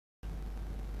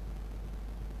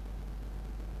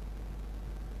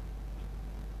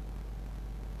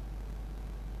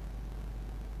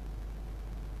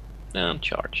No, I'm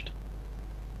charged.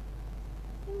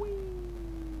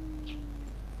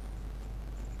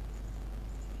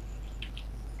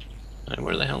 Right,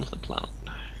 where the hell is the planet?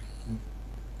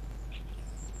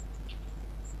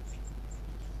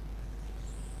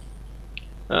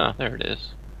 Ah, there it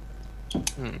is.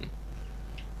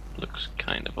 Looks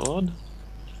kind of odd.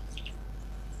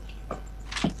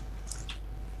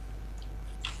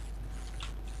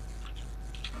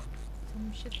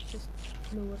 Some shit just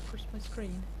flew across my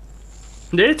screen.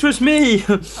 It was me!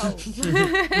 Oh.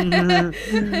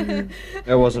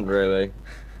 It wasn't really.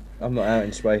 I'm not out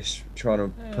in space trying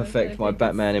to I perfect my think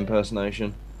Batman it's,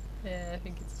 impersonation. yeah, I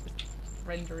think it's just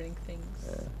rendering things.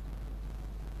 Yeah.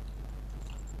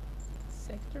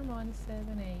 Sector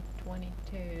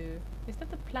 17822. Is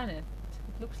that the planet?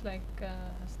 It looks like a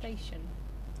station.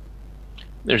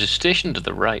 There's a station to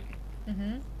the right.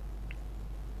 Mm-hmm.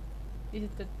 Is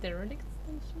it the derelict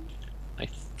station? I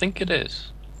think it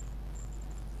is.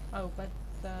 Oh, but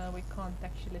we can't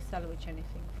actually salvage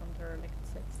anything from derelict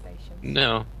stations.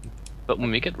 No, but when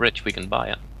we get rich, we can buy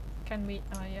it. Can we?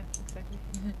 Ah, yeah, exactly.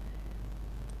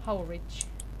 How rich?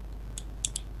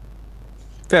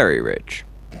 Very rich.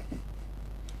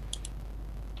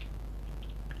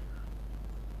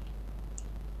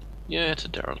 Yeah, it's a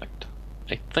derelict.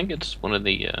 I think it's one of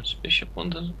the spaceship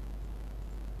ones, is it?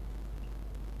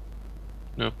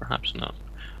 No, perhaps not.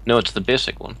 No, it's the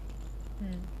basic one.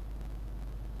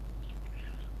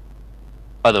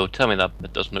 Although, tell me that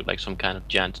it doesn't look like some kind of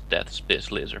giant death space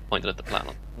laser pointed at the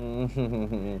planet.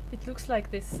 It looks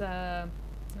like this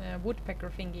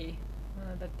woodpecker thingy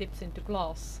that dips into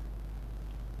glass.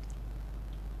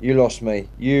 You lost me.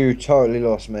 You totally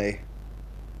lost me.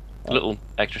 A little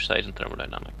exercise in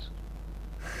thermodynamics.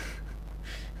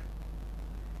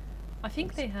 I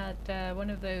think they had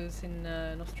one of those in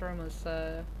Nostromo's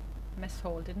mess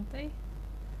hall, didn't they?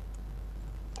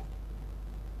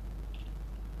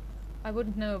 I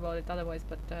wouldn't know about it otherwise,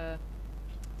 but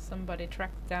somebody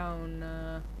tracked down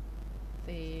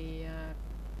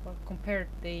well, compared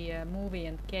the movie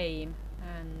and game,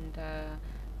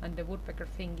 and the woodpecker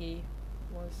thingy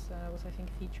was I think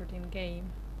featured in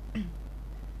game.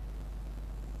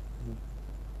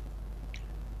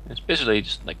 It's basically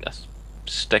just like a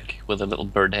stick with a little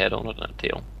bird head on it and a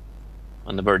tail.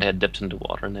 And the bird head dips into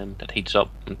water and then it heats up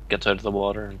and gets out of the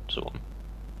water and so on.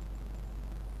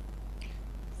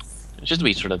 It's just a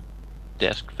wee sort of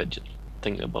desk fidget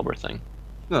thingamabobber thing.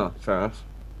 No, fair enough.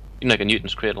 You know, like a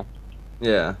Newton's cradle.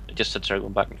 Yeah. It just sits there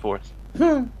going back and forth.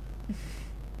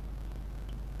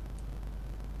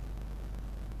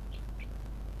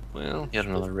 Well, yet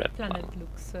another red planet.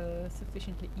 Looks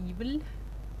sufficiently evil.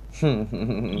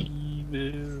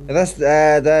 Evil.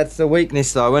 That's the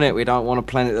weakness, though, isn't it? We don't want a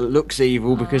planet that looks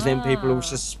evil because then people will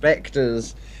suspect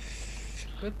us.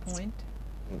 Good point.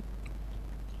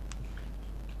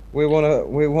 We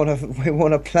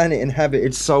want a planet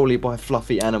inhabited solely by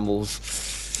fluffy animals,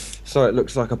 so it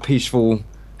looks like a peaceful,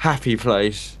 happy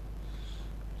place.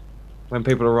 When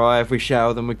people arrive, we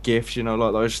shower them with gifts. You know,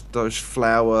 like those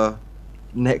flower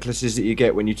necklaces that you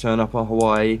get when you turn up on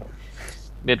Hawaii.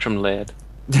 Made from lead.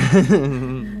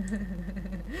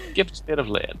 Gifts made of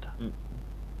lead.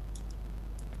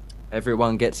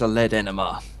 Everyone gets a lead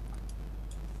enema.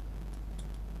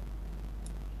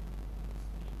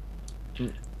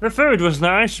 The food was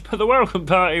nice, but the welcome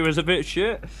party was a bit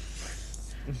shit.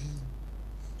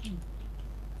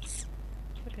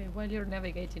 Okay, while you're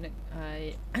navigating,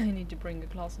 I need to bring a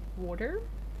glass of water.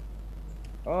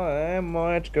 I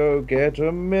might go get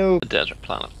a milk. A desert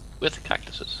planet with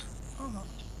cactuses. Oh.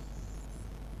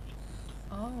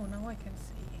 Oh, now I can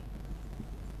see.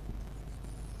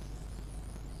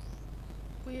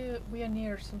 We are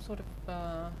near some sort of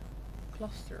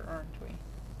cluster, aren't we?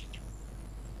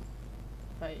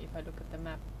 If I look at the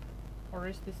map, or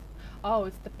is this? Oh,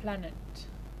 it's the planet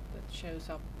that shows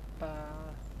up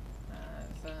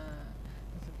as a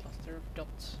cluster of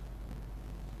dots.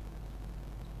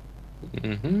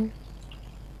 Mm-hmm. And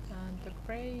the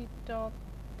grey dot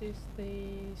is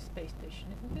the space station,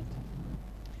 isn't it?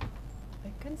 I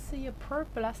can see a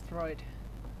purple asteroid.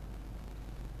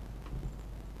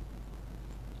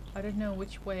 I don't know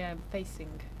which way I'm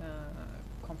facing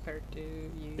compared to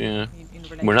you. Yeah. In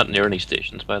relation. We're not near any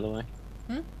stations, by the way.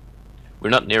 We're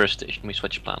not near a station, we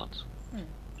switch planets.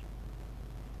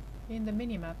 In the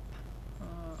minimap,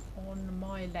 on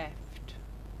my left,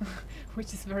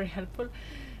 which is very helpful,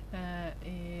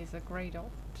 is a grey dot.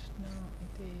 No,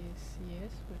 it is,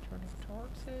 yes, we're turning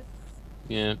towards it.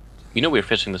 Yeah. You know we're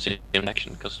facing the same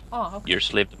direction, because okay. you're a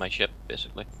slave to my ship,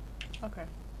 basically. Okay.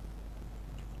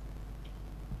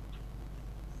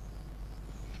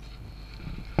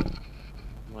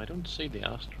 I don't see the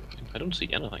asteroid. I don't see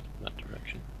anything in that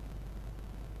direction.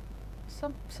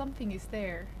 Something is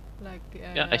there, like.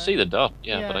 Yeah, I see the dot.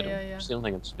 Yeah, but I don't yeah. see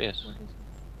anything in space. What is it?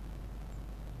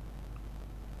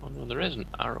 Oh no, there is an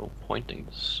arrow pointing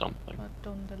to something. But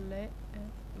on the left.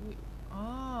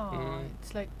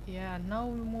 It's like, yeah. Now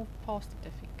we move past it,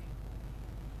 I think.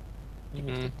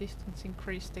 Because the distance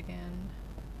increased again,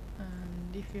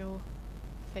 and if you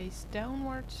face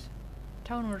downwards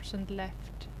and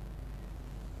left.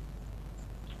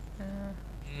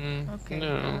 Okay.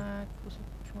 No.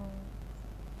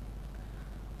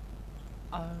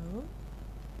 Oh.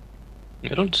 I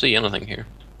don't see anything here.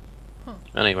 Huh.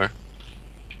 Anywhere.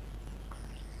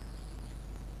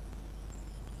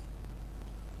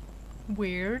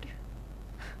 Weird.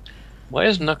 Why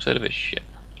is Nux out of his ship?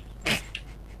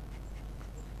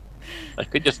 I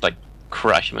could just like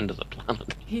crash him into the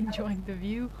planet. Enjoying the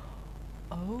view.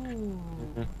 Oh.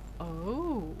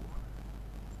 Oh.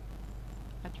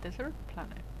 A desert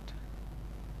planet.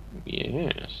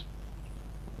 Yes.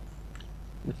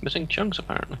 With missing chunks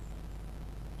apparently.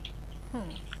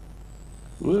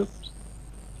 Whoops.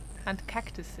 And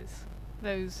cactuses.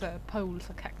 Those poles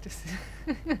are cactuses.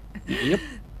 Yep.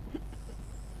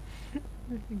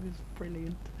 I think that's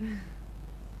brilliant.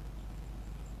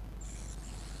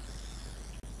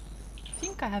 I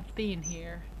think I have been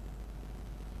here.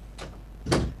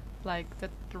 Like,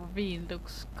 that ravine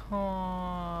looks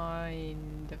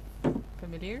kind of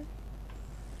familiar.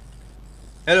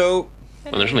 Hello.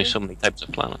 Well, there's only so many types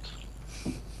of planets.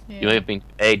 Yeah. You may have been to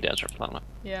a desert planet.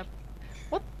 Yep.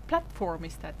 What platform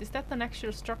is that? Is that an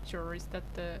actual structure, or is that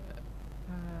the...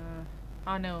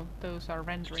 oh no, those are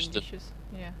rendering Just the- dishes.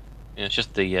 Yeah. Yeah, it's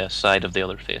just the side of the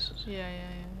other faces. Yeah.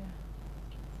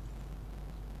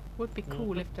 Would be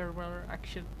cool if there were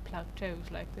actual plateaus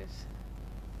like this.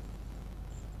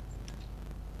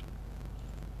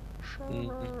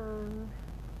 Sure.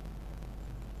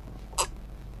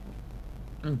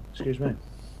 Excuse me.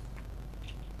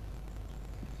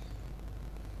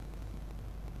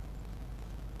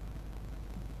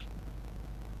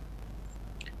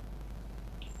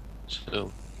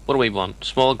 So, what do we want?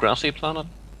 Small grassy planet?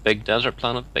 Big desert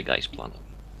planet? Big ice planet?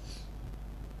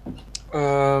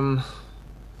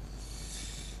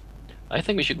 I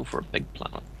think we should go for a big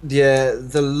planet. Yeah,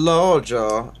 the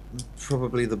larger,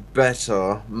 probably the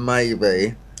better,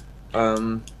 maybe.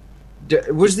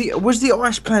 Was the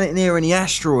ice planet near any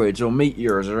asteroids or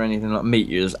meteors or anything like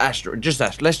meteors? Let's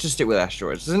just stick with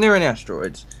asteroids. Isn't there any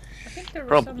asteroids? I think there were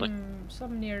Probably.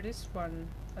 some near this one.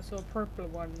 I saw a purple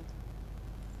one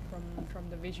from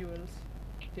the visuals,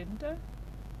 didn't I? I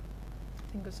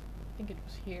think it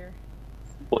was here.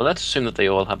 Well, let's assume that they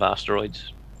all have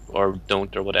asteroids, or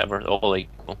don't, or whatever, all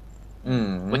equal.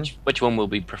 Which one will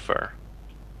we prefer?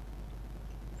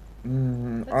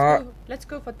 Let's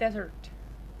go for desert.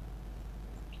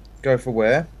 Go for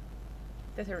where?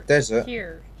 Desert.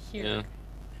 Here. Yeah.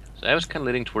 So I was kind of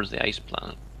leaning towards the ice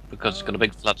planet because it's got a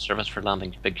big flat surface for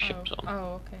landing big ships on.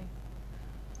 Oh, okay.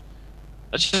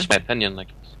 That's just my opinion. Like,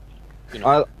 you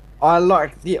know. I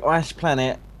like the ice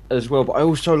planet as well, but I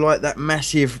also like that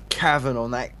massive cavern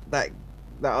on that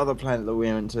other planet that we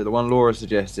went to, the one Laura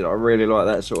suggested. I really like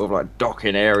that sort of like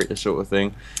docking area sort of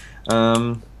thing.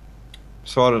 So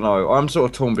I don't know. I'm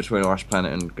sort of torn between ice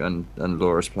planet and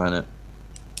Laura's planet.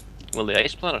 Well, the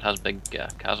ice planet has big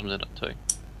chasms in it too.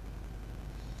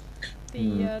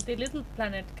 The little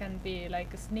planet can be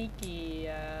like a sneaky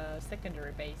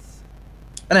secondary base.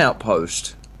 An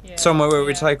outpost. Yeah, Somewhere where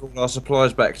we take all our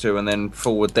supplies back to and then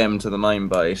forward them to the main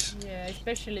base. Yeah,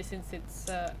 especially since it's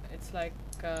like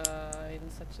in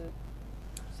such a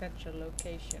central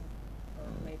location, or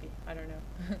maybe I don't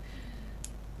know.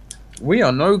 We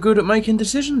are no good at making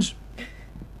decisions.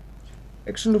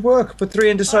 Excellent work. Put three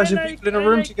indecisive people in a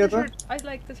room together. I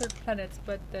like desert planets,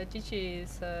 but Gigi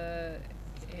is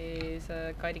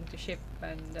guiding the ship,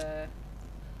 and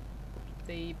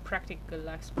the practical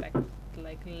aspect,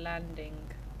 like landing,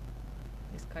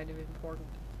 is kind of important.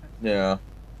 Yeah.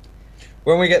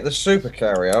 When we get the super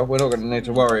carrier, we're not going to need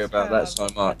to worry about that so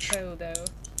much. Plateau, though.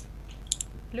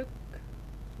 Look,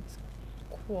 it's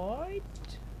quite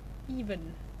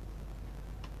even.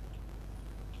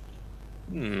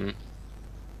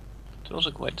 It's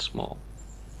also quite small.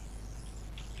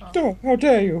 Oh, how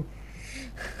dare you!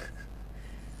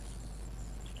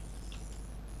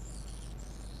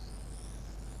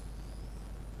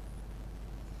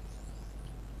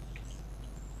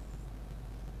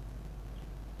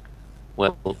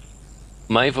 Well,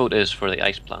 my vote is for the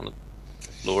ice planet.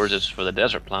 Laura's is for the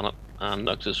desert planet, and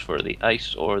Nux is for the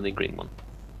ice or the green one.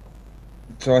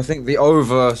 So I think the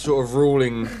over sort of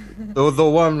ruling, the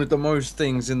one with the most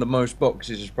things in the most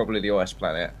boxes is probably the ice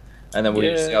planet, and then we'll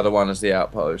use the Yeah. other one as the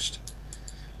outpost.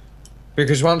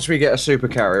 Because once we get a super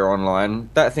carrier online,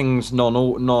 that thing's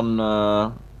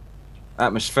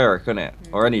atmospheric, isn't it?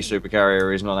 Or any super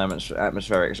carrier is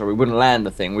non-atmospheric, so we wouldn't land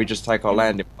the thing. We just take our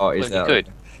landing parties Well, you out. could.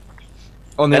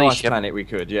 On the Any ice ship. planet, we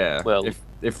could, yeah. Well-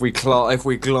 If we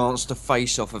glance the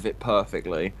face off of it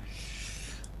perfectly.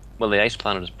 Well, the ice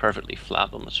planet is perfectly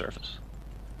flat on the surface.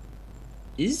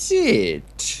 Is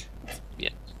it?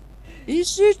 Yes.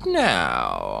 Is it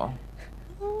now?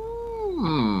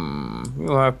 You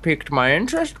have piqued my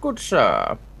interest, good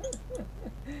sir.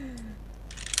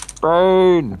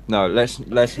 Bone. No, let's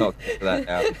not get to that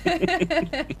now.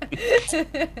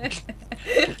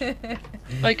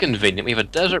 How convenient. We have a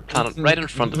desert planet right in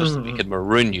front of us that we could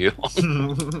maroon you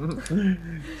on.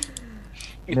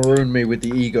 Maroon me with the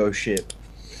ego ship.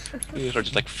 Or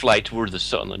just like fly towards the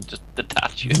sun and just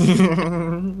detach you.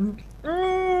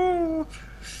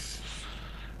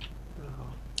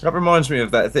 That reminds me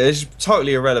of that. It's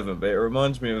totally irrelevant, but it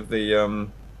reminds me of the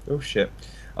oh shit.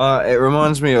 It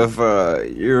reminds me of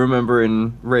you remember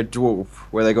in Red Dwarf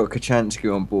where they got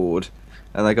Kachansky on board,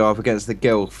 and they go up against the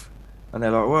Gelf, and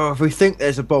they're like, well, if we think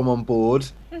there's a bomb on board,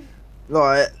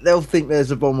 like they'll think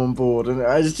there's a bomb on board, and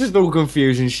it's just all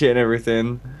confusing shit and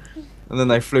everything. And then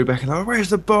they flew back and like, where's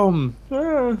the bomb?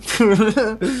 I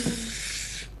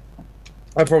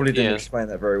probably didn't Yeah. explain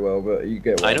that very well, but you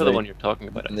get what I know the mean. one you're talking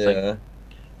about, I Yeah.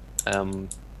 think.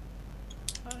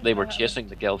 They were chasing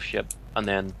the Gelf ship, and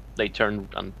then they turned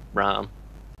and ran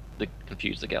to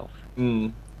confuse the Gelf.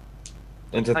 Mm.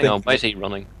 And to Hang on, think, why is he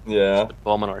running? yeah. The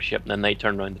bomb on our ship, and then they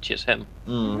turned around to chase him.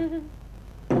 Mm.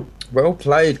 Well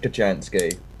played,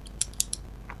 Kachansky.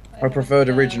 I preferred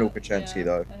original Kachansky,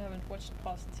 though. I haven't watched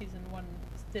past season 1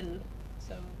 still,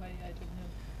 so I don't know.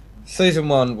 Season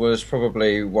 1 was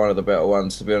probably one of the better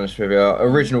ones, to be honest with you.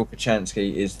 Original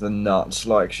Kachansky is the nuts.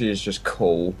 Like, she is just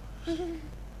cool.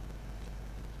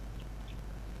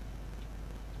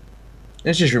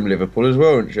 And she's from Liverpool as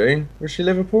well, isn't she? Was she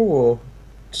Liverpool or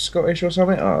Scottish or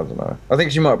something? Oh, I don't know. I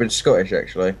think she might have been Scottish,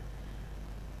 actually.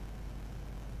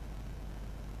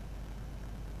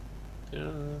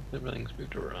 Everything's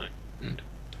moved around.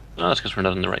 Oh, that's because we're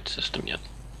not in the right system yet.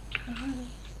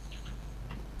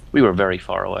 We were very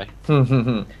far away.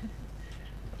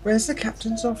 Where's the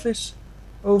captain's office?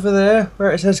 Over there,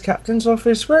 where it says captain's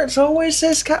office, where it's always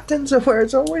says captain's, where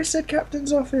it's always said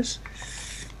captain's office.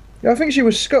 Yeah, I think she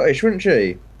was Scottish, wasn't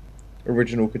she?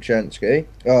 Original Kachansky.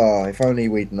 Ah, if only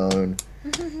we'd known.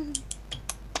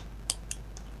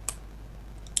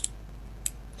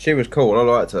 She was cool. I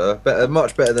liked her. Better,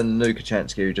 much better than the new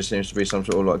Kachansky, who just seems to be some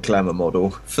sort of like glamour model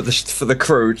for the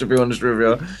crew. To be honest with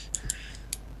you.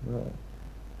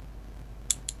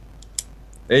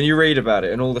 And you read about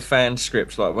it in all the fan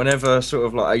scripts, like whenever sort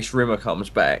of like Ace Rimmer comes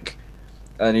back,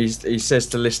 and he says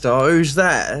to Lister, "Oh, who's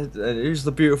that? And who's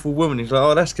the beautiful woman?" He's like,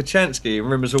 "Oh, that's Kachansky." And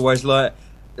Rimmer's always like,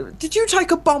 "Did you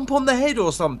take a bump on the head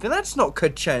or something? That's not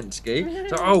Kachansky."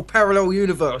 It's like, "Oh, parallel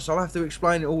universe. I'll have to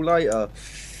explain it all later."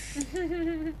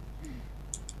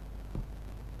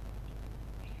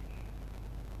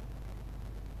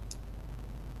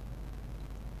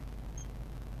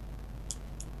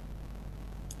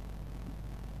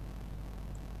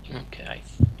 Okay, I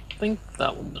think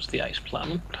that one was the ice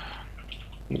planet.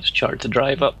 Let's chart the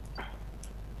drive up.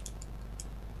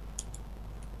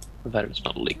 Provided it's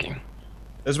not leaking.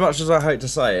 As much as I hate to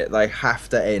say it, they have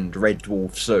to end Red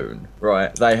Dwarf soon,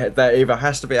 right? There either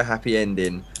has to be a happy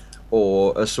ending,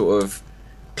 or a sort of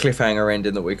cliffhanger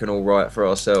ending that we can all write for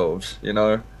ourselves, you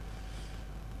know?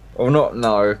 Or not,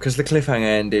 no, because the cliffhanger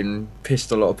ending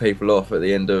pissed a lot of people off at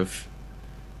the end of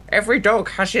every dog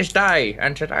has his day,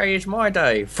 and today is my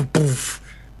day.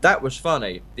 That was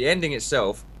funny. The ending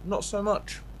itself, not so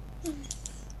much.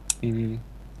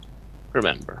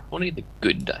 Remember, only the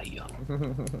good die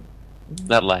young.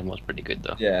 That line was pretty good,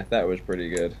 though. Yeah, that was pretty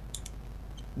good.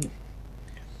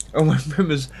 Oh, when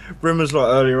Rimmer's like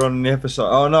earlier on in the episode.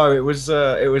 Oh no, it was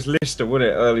Lister, wasn't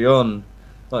it? Early on,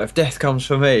 like if death comes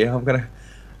for me, I'm gonna.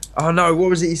 Oh no, what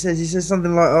was it? He says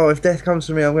something like, "Oh, if death comes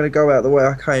for me, I'm gonna go out the way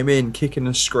I came in, kicking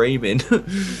and screaming."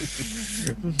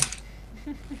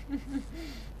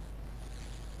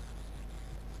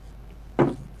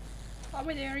 Are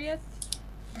we there yet?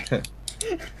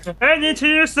 I need to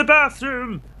use the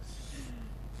bathroom.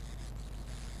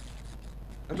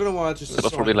 I don't know why I just.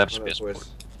 Before we left spaceport.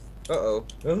 Uh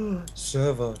oh.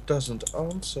 Server doesn't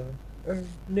answer. Oh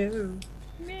no.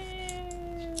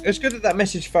 It's good that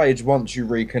message fades once you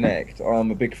reconnect.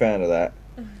 I'm a big fan of that.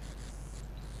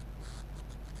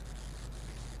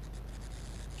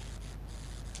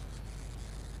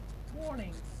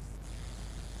 Warning.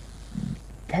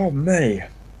 Pardon me.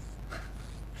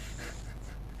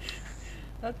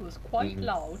 That was quite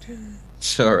loud.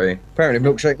 Sorry.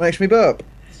 Apparently milkshake makes me burp.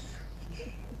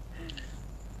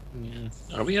 Yeah.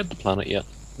 Are we at the planet yet?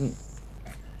 Mm.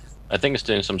 I think it's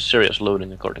doing some serious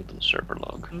loading according to the server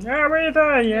log. Are we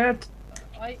there yet?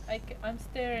 I'm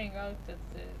staring out at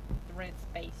the red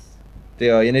space.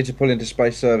 DR, you need to pull into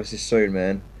space services soon,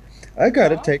 man. I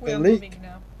gotta take we a are leak. moving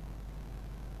now.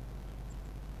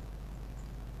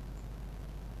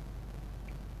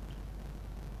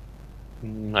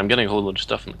 I'm getting a whole load of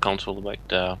stuff in the console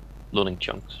about loading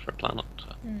chunks for planet.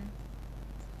 So.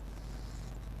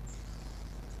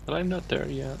 But I'm not there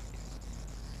yet.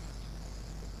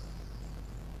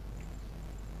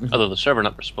 Although the server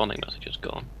not responding message is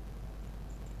gone.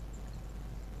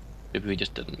 Maybe we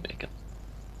just didn't make it.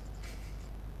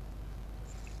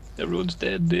 Everyone's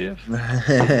dead, Dave.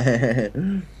 Yeah,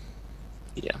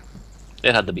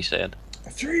 it had to be said.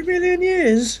 3 million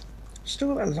years?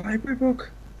 Still a library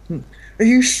book? Are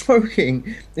you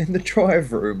smoking in the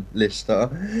drive room, Lister?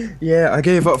 Yeah, I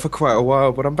gave up for quite a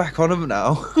while, but I'm back on them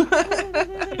now.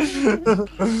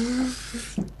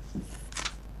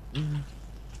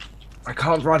 I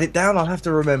can't write it down, I'll have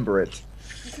to remember it.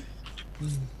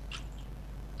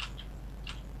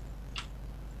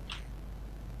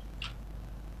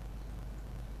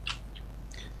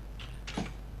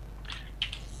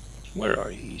 Where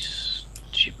are you,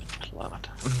 stupid planet?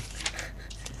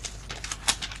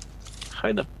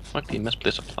 How the fuck do you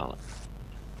misplace a planet?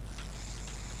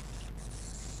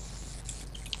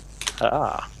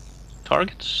 Ah,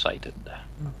 target sighted.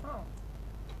 Oh.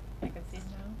 I can see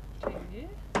now. Too.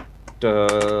 Da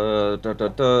da da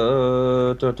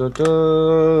da da da da da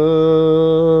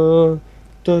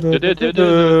da.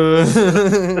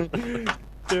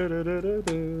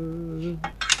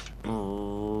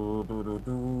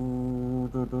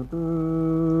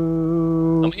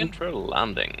 Coming in for a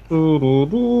landing.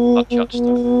 Hotshot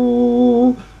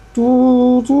stuff.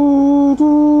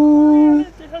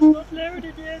 It has not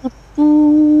loaded yet.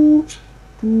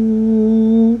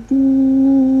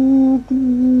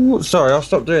 Sorry, I'll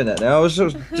stop doing that now. I was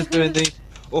just doing the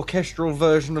orchestral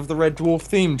version of the Red Dwarf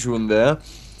theme tune there.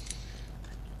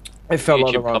 It felt YouTube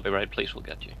like the wrong... copyright police will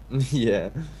get you. Yeah.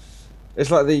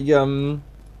 It's like the,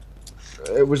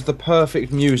 it was the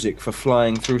perfect music for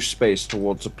flying through space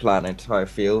towards a planet, I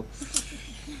feel.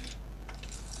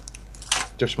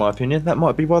 Just my opinion. That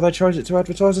might be why they chose it to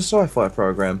advertise a sci-fi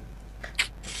program.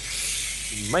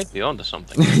 You might be onto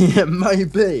something. Yeah,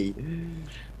 maybe.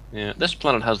 Yeah, this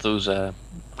planet has those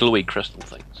glowy crystal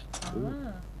things.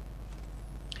 Ah.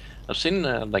 I've seen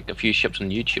like a few ships on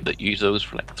YouTube that use those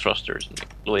for like thrusters and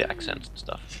like, glowy accents and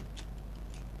stuff.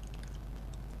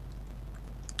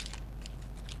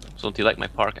 So do you like my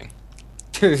parking?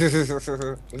 So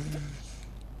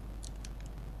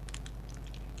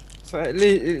it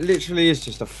literally is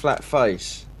just a flat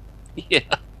face. Yeah.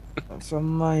 That's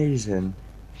amazing.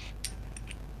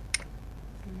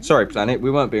 Sorry, Planet,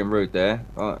 we weren't being rude there.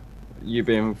 You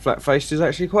being flat-faced is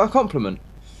actually quite a compliment.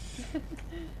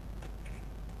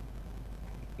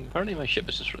 Apparently my ship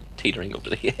is just sort of teetering over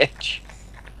the edge.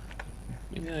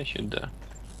 Maybe I should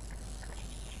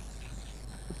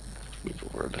move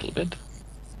over a little bit.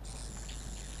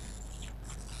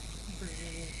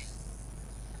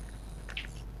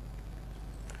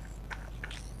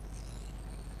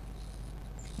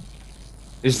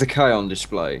 Is the K on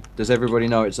display? Does everybody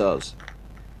know it's us?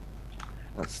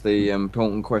 That's the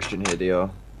important question here,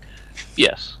 DR.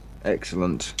 Yes.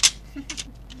 Excellent.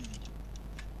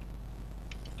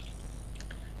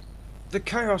 The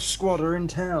Chaos Squad are in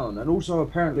town, and also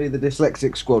apparently the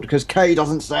Dyslexic Squad, because K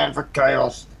doesn't stand for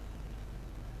Chaos.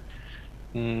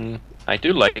 I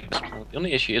do like this. The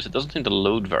only issue is it doesn't seem to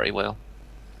load very well.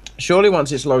 Surely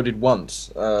once it's loaded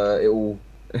once, it'll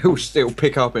still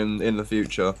pick up in the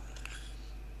future.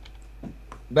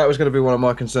 That was going to be one of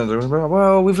my concerns. I was like,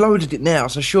 well, we've loaded it now,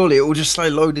 so surely it will just stay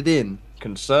loaded in.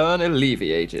 Concern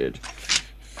alleviated.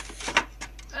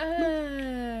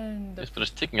 And Yes, but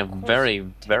it's taking a very,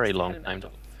 very long time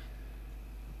to.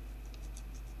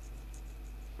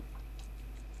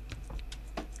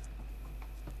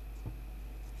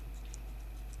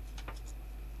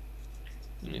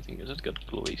 Anything is it's got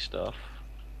glowy stuff.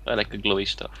 I like the glowy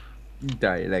stuff.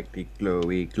 I like the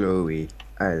glowy.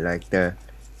 I like the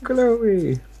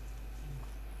glowy.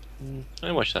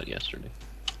 I watched that yesterday.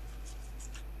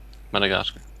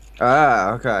 Madagascar.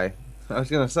 Ah, okay. I was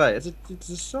gonna say it's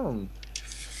a song.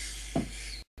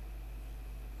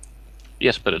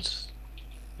 Yes, but it's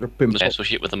Been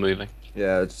associated with the movie.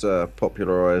 Yeah, it's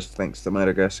popularised thanks to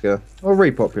Madagascar. Or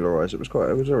repopularised. It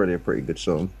was already a pretty good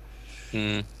song.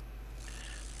 Hmm.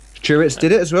 Chewits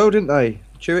did it as well, didn't they?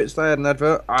 Chewits, they had an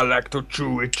advert. I like to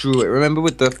chew it, chew it. Remember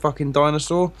with the fucking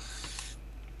dinosaur?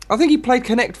 I think he played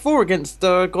Connect 4 against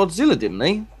Godzilla, didn't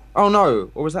he? Oh no,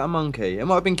 or was that a monkey? It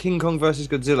might have been King Kong versus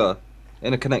Godzilla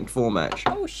in a Connect 4 match.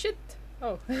 Oh shit!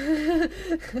 Oh.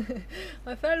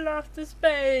 I fell off to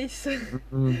space!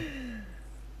 Nice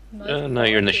No,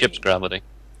 you're in the party. ship's gravity.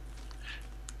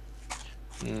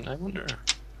 I wonder,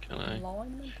 can I?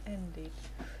 Alignment ended.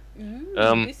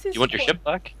 Ooh, this Do is you want your quite- ship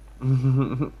back?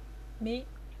 Me?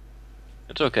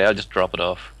 It's okay, I'll just drop it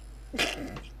off.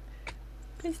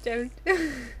 Please don't.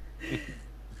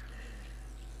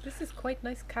 This is quite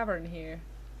nice cavern here.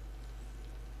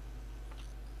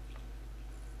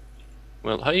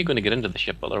 Well, how are you going to get into the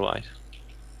ship otherwise?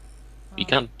 You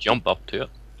can't jump up to it.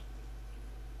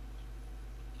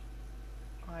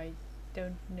 I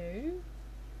don't know.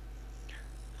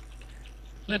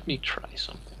 Let me try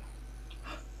something.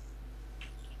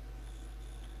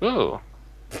 Oh.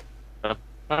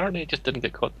 Apparently it just didn't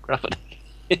get caught in gravity.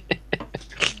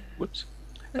 Whoops.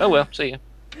 Oh well, see ya.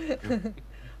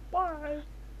 Bye.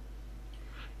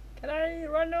 Can I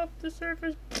run off the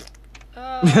surface?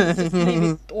 Just leave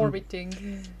it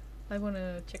orbiting. I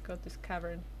wanna check out this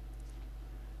cavern.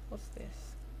 What's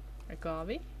this?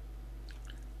 Agave?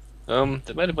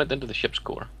 They might have went into the ship's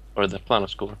core. Or the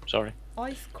planet's core, sorry.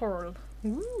 Ice coral.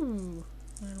 Ooh.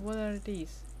 And what are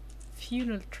these?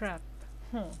 Funnel trap.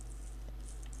 Huh.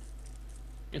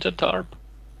 It's a tarp.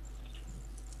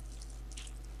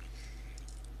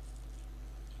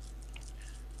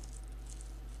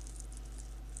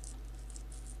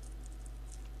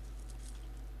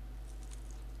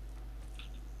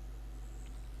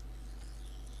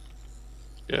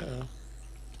 Yeah.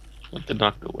 That did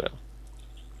not go well.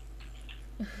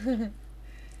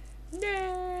 No.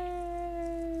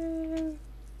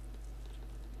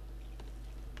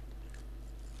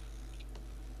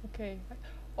 Okay.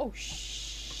 Oh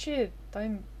shit!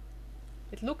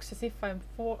 It looks as if I'm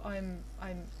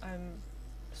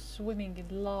swimming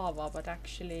in lava, but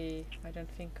actually, I don't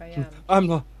think I am.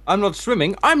 I'm not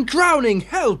swimming. I'm drowning.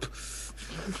 Help!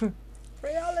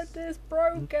 Reality is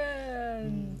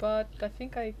broken, but I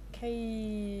think I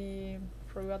came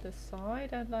through the other side,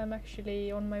 and I'm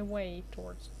actually on my way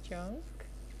towards junk.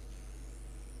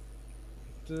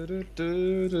 I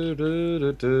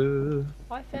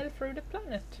fell through the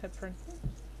planet, apparently.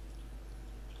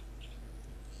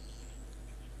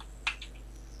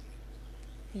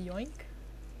 Yoink.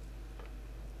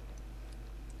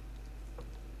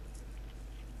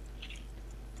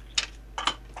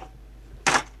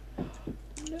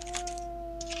 No!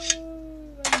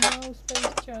 And now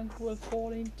space junk will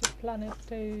fall into planet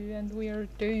 2 and we are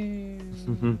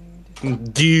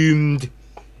doomed. Doomed.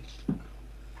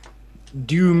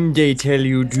 Doomed, they tell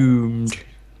you, doomed.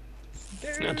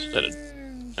 That's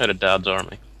out of Dad's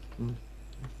army.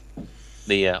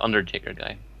 The Undertaker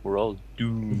guy. We're all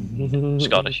doomed.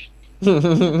 Scottish.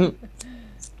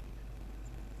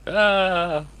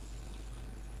 Ah!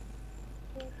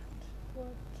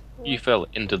 What? You fell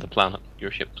into the planet.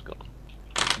 Your ship's gone.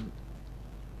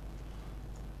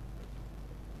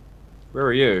 Where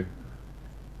are you?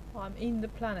 I'm in the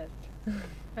planet,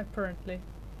 apparently.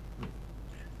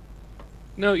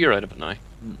 No, you're out of it now.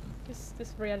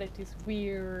 This reality is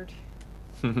weird.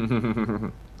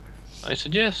 I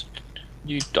suggest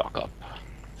you dock up.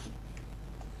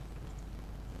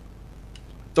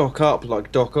 Dock up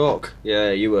like Doc Ock.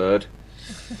 Yeah, you heard.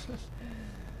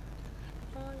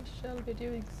 I shall be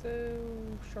doing so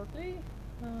shortly.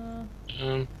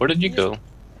 Where did you go?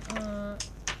 I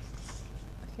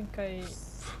think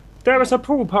There was a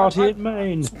pool party in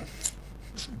Maine.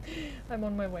 I'm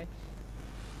on my way.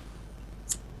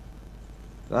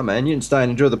 Ah man, you can stay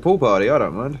and enjoy the pool party. I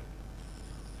don't mind.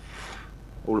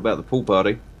 All about the pool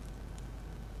party.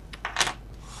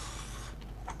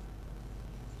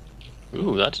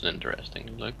 Ooh, that's an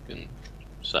interesting look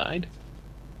inside.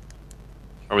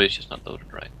 Or maybe it's just not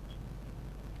loaded right.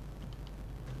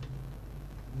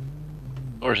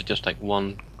 Or is it just like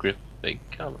one great big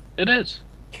cavern? It is!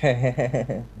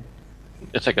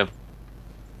 It's like a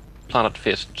planet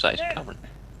face sized cavern.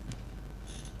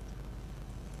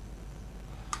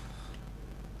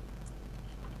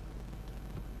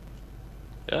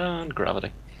 And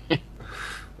gravity.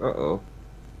 Uh-oh.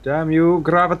 Damn you,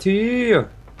 gravity!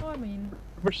 I mean,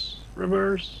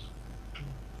 Reverse.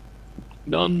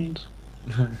 Nuns.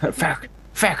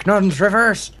 Fuck, nuns,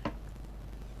 reverse!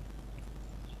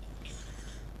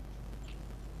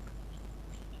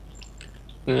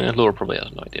 Laura probably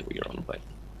has no idea what you're on about.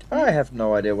 I have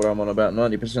no idea what I'm on about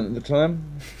 90% of the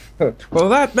time. Well,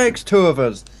 that makes two of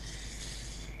us.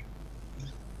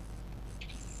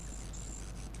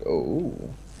 Oh.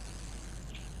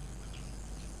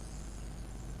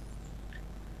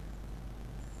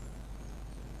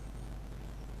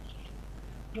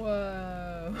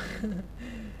 Whoa.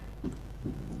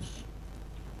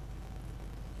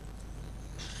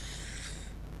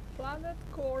 Planet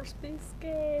course be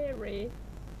scary.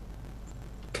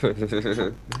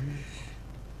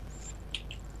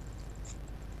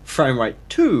 Frame rate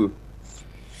 2.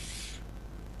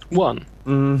 1.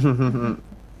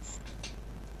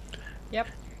 Yep.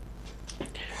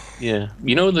 Yeah.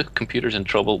 You know the computer's in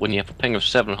trouble when you have a ping of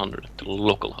 700 to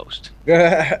localhost.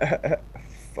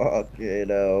 Fuck you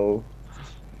know.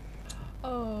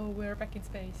 Oh, we're back in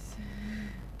space.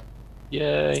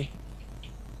 Yay.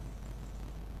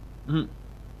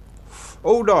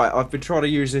 All night I've been trying to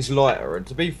use this lighter, and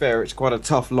to be fair, it's quite a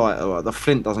tough lighter. Like, the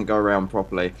flint doesn't go around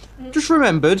properly. Just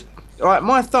remembered, right?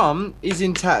 My thumb is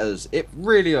in tatters. It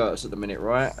really hurts at the minute,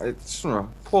 right? It's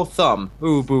poor thumb.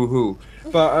 Ooh, boo hoo.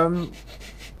 But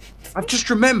I've just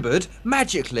remembered,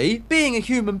 magically, being a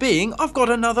human being, I've got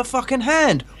another fucking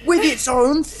hand with its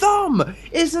own thumb.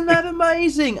 Isn't that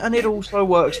amazing? And it also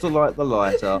works to light the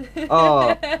lighter.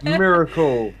 Ah,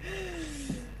 miracle.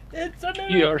 It's a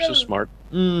miracle. You are so smart.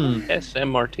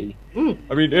 SMRT. I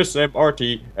mean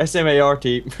SMRT,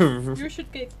 SMART. You should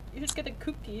get a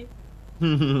cookie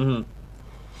No,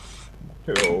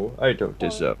 I don't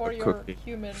deserve for a your cookie.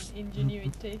 human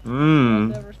ingenuity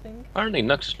and everything. Apparently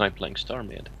Nux is now playing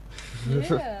StarMade.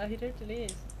 Yeah, he totally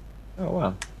is. Oh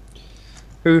wow.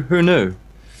 Who knew?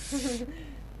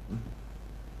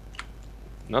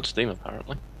 Not Steam,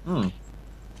 apparently.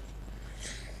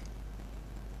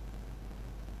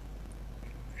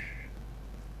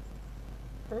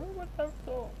 Who would have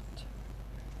thought?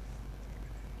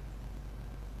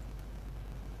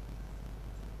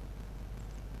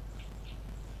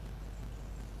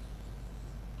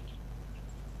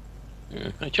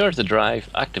 Yeah. I charged the drive,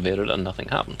 activated, and nothing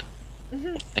happened.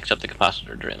 Except the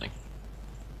capacitor draining.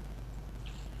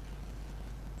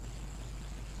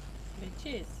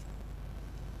 Glitches.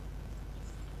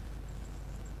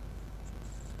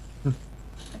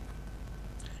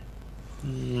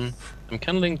 I'm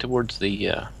kind of leaning towards the,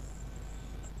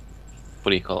 what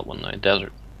do you call it one now?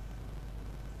 Desert.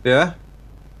 Yeah?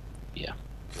 Yeah.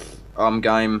 I'm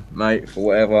game, mate, for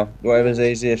whatever. Whatever's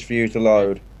easiest for you to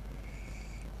load.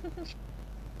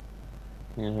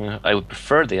 Yeah, I would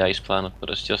prefer the ice planet, but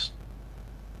it's just,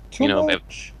 Too you know,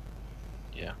 much.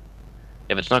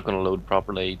 if it's not going to load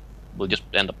properly, we'll just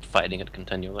end up fighting it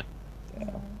continually. Yeah.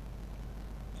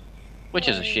 Which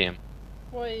is a shame.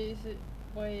 Why is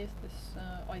this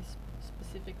ice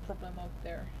specific problem out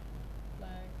there? Like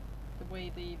the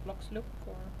way the blocks look,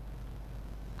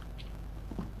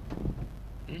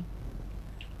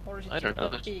 or is it I don't know.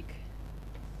 that big?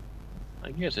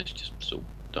 I guess it's just so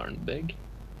darn big.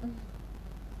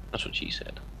 That's what she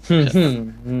said.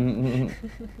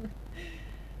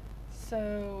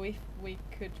 So if we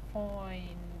could find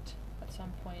at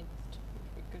some point,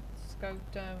 if we could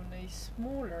scout down a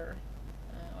smaller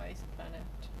ice planet,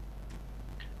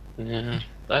 Yeah,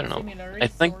 I don't know. similar I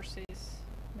think- resources,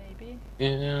 maybe.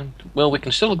 Yeah, well, we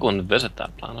can still go and visit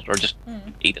that planet, or just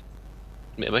eat it,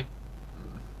 maybe.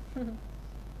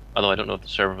 Although I don't know if the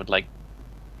server would like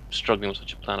struggling with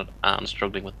such a planet and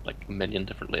struggling with like a million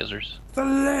different lasers. The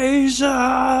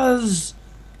lasers!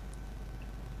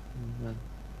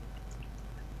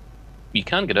 You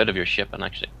can get out of your ship and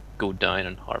actually go down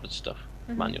and harvest stuff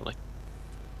manually.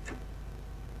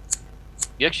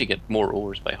 You actually get more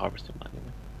ores by harvesting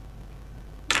manually.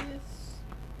 Yes.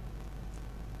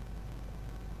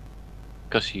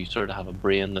 Because you sort of have a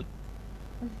brain that,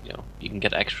 you know, you can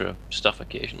get extra stuff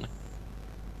occasionally.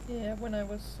 Yeah, when I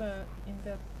was in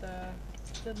that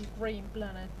little green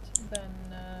planet, then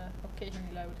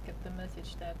occasionally I would get the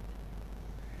message that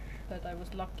I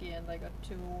was lucky and I got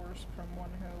 2 ores from 1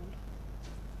 hole.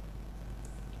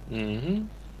 Mm-hmm.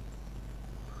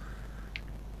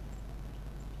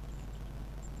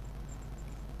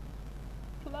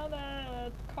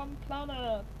 Planet! Come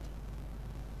planet!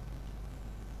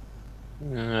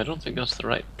 I don't think that's the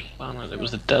right planet. It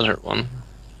was the desert one.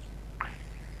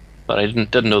 But I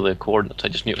didn't know the coordinates. I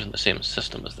just knew it was in the same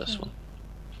system as this one.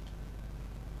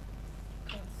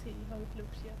 Can't see how it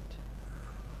looks yet.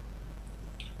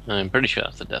 I'm pretty sure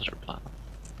that's the desert planet.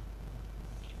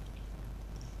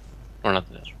 Or not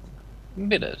the desert one.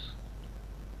 Maybe it is.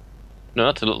 No,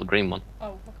 that's the little green one.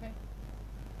 Oh, okay.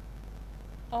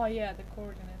 Oh yeah, the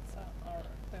coordinates are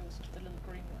those of the little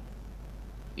green one.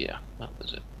 Yeah, that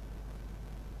was it.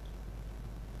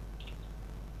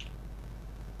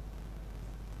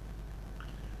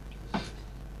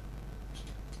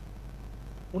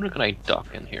 Wonder can I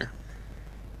dock in here?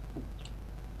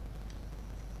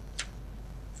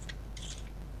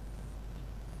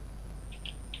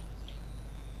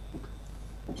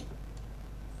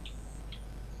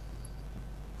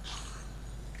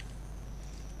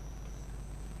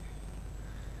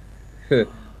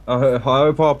 I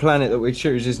hope our planet that we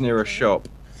choose is near a shop.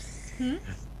 Hmm?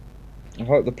 I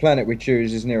hope the planet we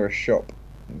choose is near a shop,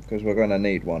 because we're going to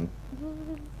need one.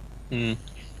 Hmm.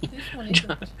 This one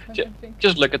isn't, I don't think.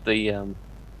 Just look at the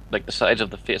like the size of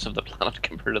the face of the planet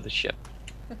compared to the ship.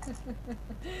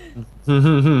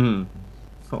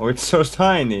 Oh, it's so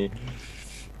tiny.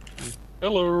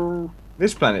 Hello.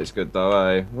 This planet's good though,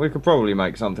 eh? We could probably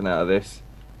make something out of this.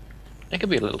 It could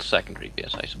be a little secondary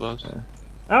base, I suppose.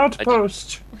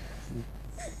 Outpost!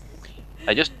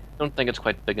 I just don't think it's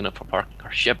quite big enough for parking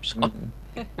our ships.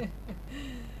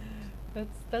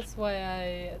 That's what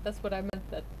I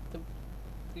meant, that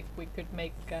if we could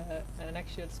make an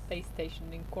actual space station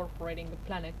incorporating the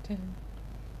planet.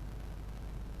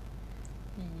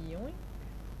 Yoink.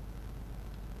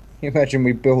 Imagine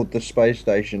we build the space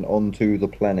station onto the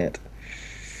planet.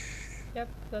 Yep,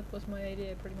 that was my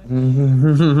idea pretty much.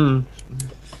 Yeah,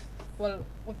 Well,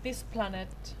 with this planet,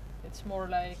 it's more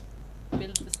like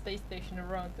build the space station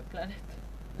around the planet.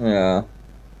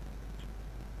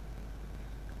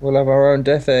 we'll have our own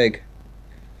death egg.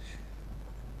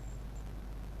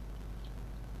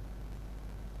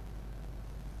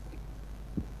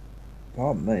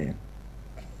 Pardon me.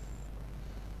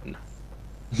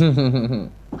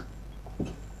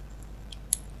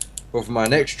 Well, for my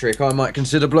next trick, I might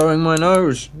consider blowing my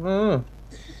nose. Ah.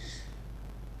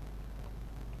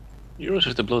 You're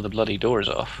supposed to blow the bloody doors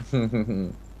off.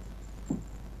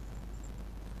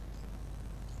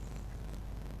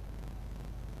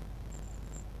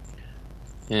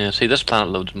 Yeah, see, this planet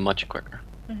loads much quicker.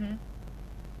 Mm-hmm.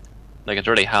 Like, it's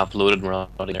already half loaded and we're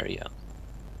not there yet.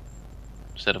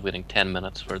 Instead of waiting 10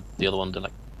 minutes for the other one to,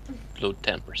 like, load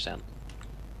 10%.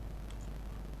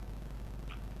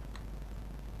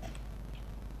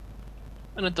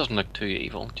 And it doesn't look too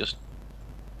evil, just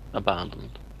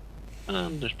abandoned.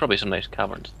 And there's probably some nice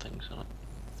caverns and things in it.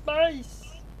 Space!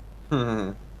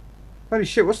 Holy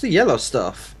shit, what's the yellow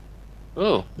stuff?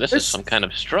 Oh, this is some kind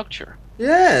of structure.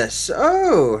 Yes,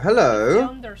 oh, The hello.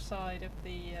 underside of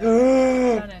the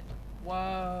planet.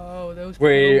 Whoa, those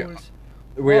We poles.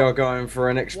 we Whoa. are going for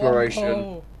an exploration.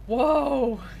 Whoa!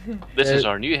 Whoa. This is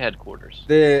our new headquarters.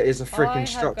 There is a I freaking have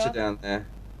structure got- down there.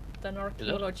 An Is that a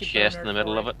archaeology chest in the burner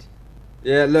middle for of it?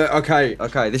 Yeah, look,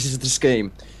 okay, this is the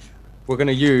scheme. We're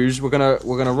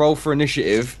gonna roll for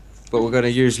initiative, but we're gonna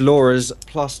use Laura's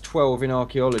plus 12 in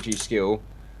archaeology skill,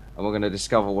 and we're gonna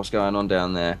discover what's going on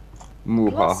down there.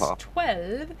 Plus Muhaha.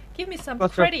 12? Give me some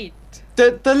Plus credit.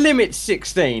 The limit's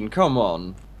 16, come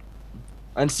on.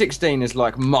 And 16 is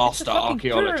like It's a master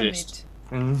fucking archaeologist.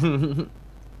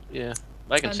 Yeah,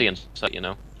 I can And- see inside, you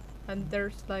know. And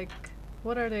there's like,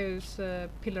 what are those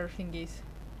pillar thingies?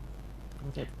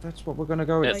 That's what we're gonna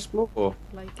go Like- explore.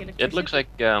 Like electricity? It looks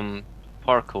like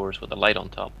parkours with a light on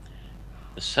top.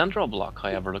 The central block,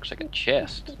 however, looks like a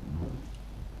chest.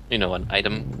 You know, an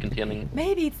item containing...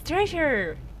 Maybe it's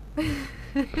treasure!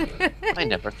 I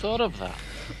never thought of that.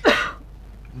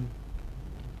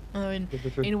 Oh,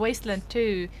 in Wasteland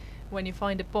 2, when you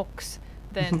find a box,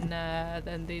 then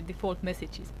then the default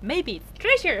message is, maybe it's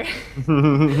treasure!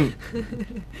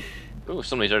 Oh,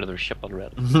 somebody's out of their ship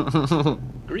already.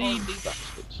 Greedy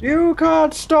bastards. You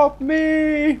can't stop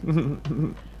me!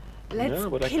 Let's Yeah,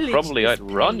 but I pillage could probably this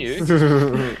outrun place.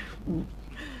 you.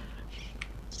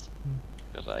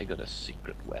 Because I got a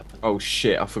secret weapon. Oh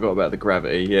shit, I forgot about the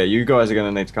gravity. Yeah, you guys are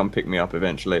gonna need to come pick me up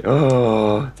eventually.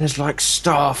 Oh, there's like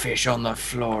starfish on the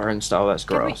floor and stuff. That's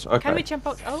Can we, gross. Okay. can we jump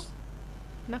out? Oh,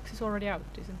 Nux is already out,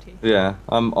 isn't he? Yeah,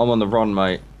 I'm on the run,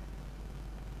 mate.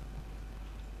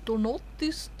 Do not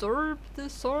disturb the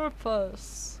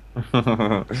surface.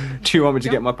 Do you want me to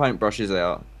get my paintbrushes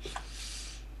out?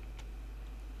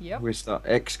 Yep. We start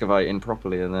excavating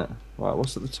properly in it. Right,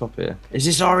 what's at the top here? Is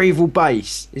this our evil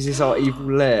base? Is this our evil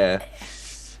lair?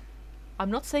 I'm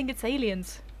not saying it's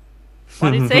aliens.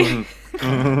 But it's aliens.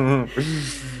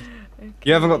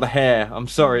 You haven't got the hair. I'm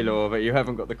sorry, Laura, but you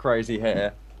haven't got the crazy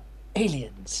hair.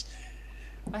 Aliens.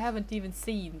 I haven't even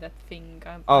seen that thing.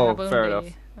 Oh, I have fair only,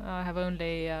 enough. I have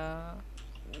only.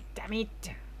 Damn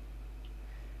it.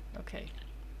 Okay.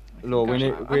 I Laura, think we I-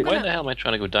 need- I'm we- Why gonna- the hell am I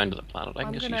trying to go down to the planet? I I'm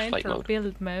can just gonna use flight enter mode.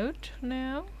 build mode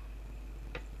now,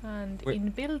 and Wait. in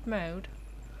build mode,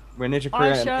 We need to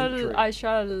create an entry. I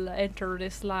shall enter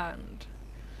this land.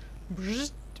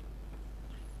 Bzzzt.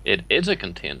 It is a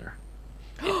container.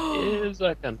 It is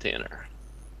a container.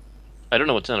 I don't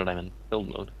know what's in it, I'm in build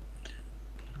mode.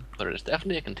 But it is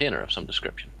definitely a container of some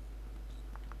description.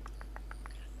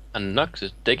 And Nux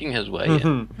is digging his way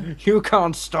in. You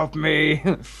can't stop me.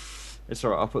 It's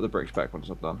alright, I'll put the bricks back once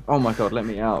I'm done. Oh my god, let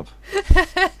me out.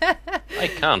 I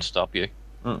can't stop you.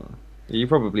 Oh. You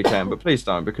probably can, but please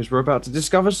don't, because we're about to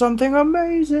discover something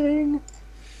amazing.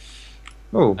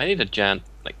 Oh. I need a giant,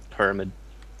 like,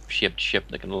 pyramid-shaped ship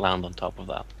that can land on top of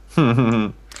that.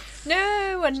 No,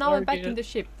 and now I'm back in Stargate. the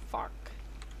ship. Fuck.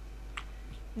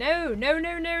 No, no,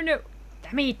 no, no, no.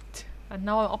 Damn it. And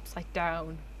now I'm upside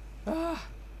down. Ugh.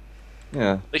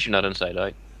 Yeah. At least you're not inside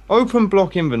out. Open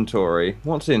block inventory.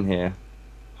 What's in here?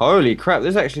 Holy crap,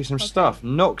 there's actually some Okay. stuff.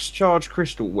 Nox charge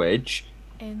crystal wedge.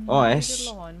 And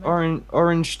Ice.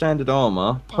 Orange standard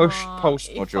armor. Pulse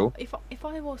module. If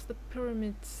I was the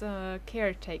pyramid's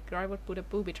caretaker, I would put a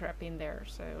booby trap in there.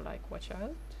 So like, watch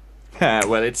out.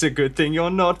 Well, it's a good thing you're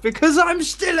not, because I'm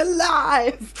still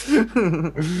alive.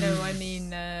 No, I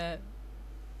mean,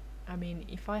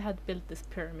 if I had built this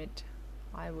pyramid,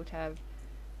 I would have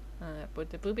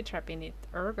put a booby trap in it.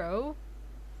 Ergo,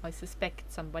 I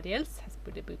suspect somebody else has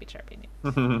put a booby trap in it.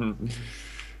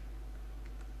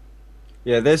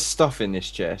 Yeah, there's stuff in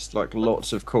this chest, like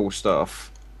lots of cool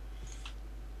stuff.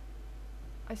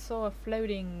 I saw a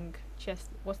floating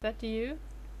chest. Was that you?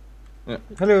 Yeah.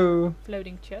 Hello.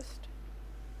 Floating chest.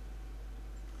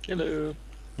 Hello.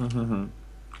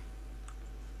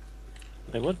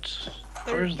 Hey, what?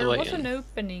 Where's the There way was in? an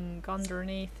opening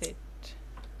underneath it.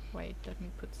 Wait, let me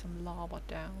put some lava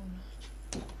down.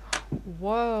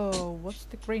 Whoa, what's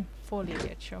the green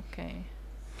foliage? Okay.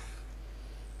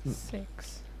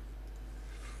 6.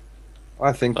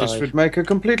 I think this 5. would make a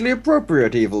completely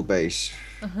appropriate evil base.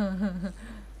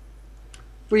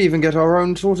 We even get our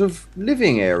own sort of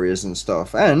living areas and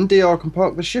stuff, and DR can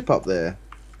park the ship up there.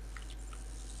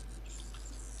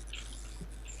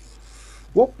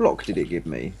 What block did it give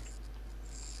me?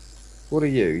 What are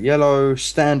you? Yellow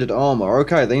standard armor.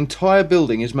 Okay, the entire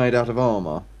building is made out of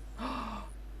armor.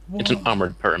 It's an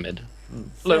armored pyramid.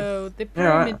 So the Yeah,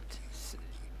 right. pyramid.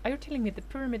 Are you telling me the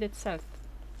pyramid itself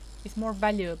is more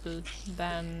valuable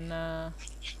than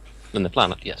In the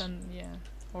planet, yes.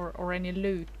 or any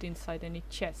loot inside any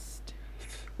chest?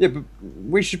 Yeah, but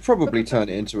we should probably turn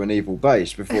it into an evil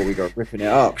base before we go ripping it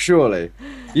up, surely.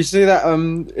 You see that,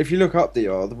 if you look up the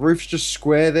roof's just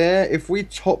square there. If we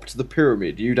topped the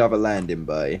pyramid, you'd have a landing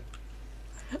bay.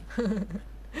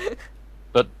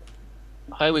 But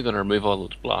how are we going to remove all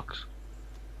those blocks?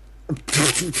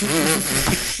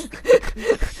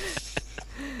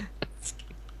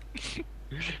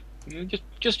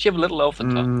 Just shove a little off the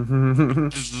top.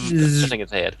 Missing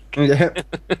its head. Yeah.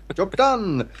 Job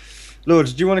done. Lord,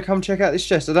 do you want to come check out this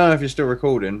chest? I don't know if you're still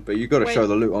recording, but you've got to Wait, show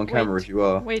the loot on camera wait, if you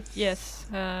are. Wait, yes.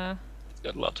 Got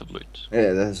lots of loot.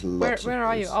 Yeah, there's lots Where of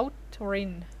are you? loot. Out or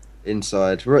in?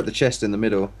 Inside. We're at the chest in the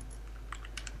middle.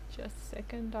 Just a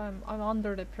second. I'm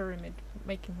under the pyramid,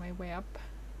 making my way up.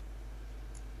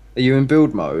 Are you in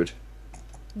build mode?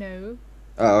 No.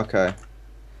 Oh, okay.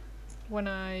 When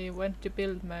I went to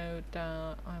build mode,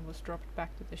 I was dropped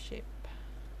back to the ship.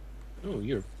 Oh,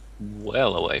 you're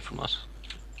well away from us.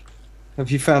 Have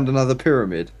you found another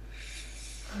pyramid?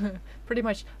 Pretty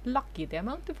much lucky. The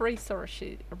amount of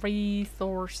resources.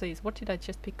 What did I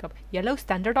just pick up? Yellow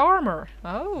standard armor.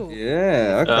 Oh.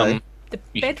 Yeah, okay. The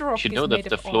You bedrock should is know made that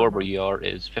the of floor armor. where you are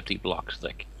is 50 blocks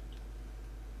thick.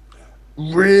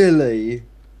 Really?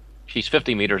 She's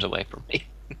 50 meters away from me.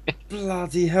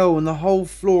 Bloody hell, and the whole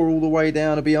floor all the way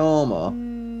down to be armor.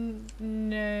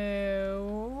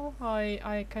 No.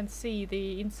 I can see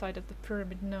the inside of the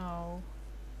pyramid now.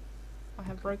 I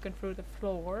have broken through the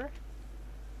floor.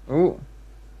 Oh.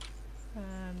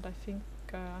 And I think,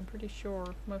 I'm pretty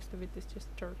sure most of it is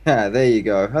just dirt. Ah, there you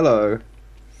go. Hello.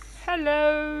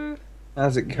 Hello!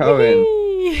 How's it going?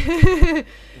 Whee!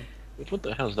 What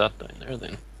the hell's that down there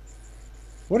then?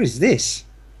 What is this?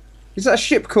 Is that a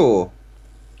ship core?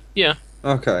 Yeah.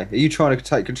 Okay. Are you trying to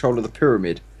take control of the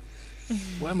pyramid?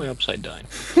 Why am I upside down?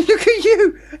 Look at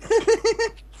you!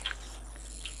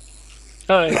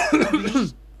 Hi.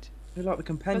 You're like the Let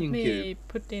companion me cube.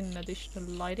 put in additional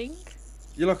lighting.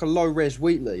 You're like a low-res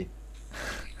Wheatley.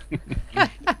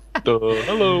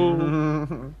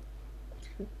 Hello.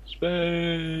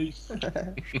 Space.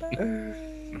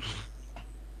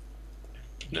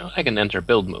 No, I can enter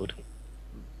build mode.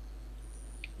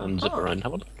 And zip Uh-huh. around,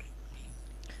 have a look.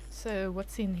 So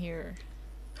what's in here?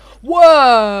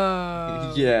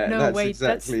 Whoa! Yeah, no, that's wait,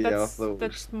 exactly our thoughts.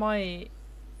 that's my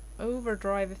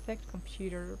overdrive effect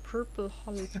computer. Purple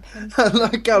hull pen.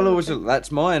 Like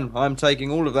that's mine. I'm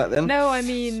taking all of that then. No, I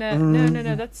mean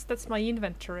no. That's my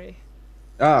inventory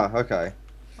Ah, okay.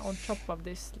 on top of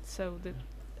this. So the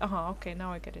okay,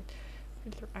 now I get it.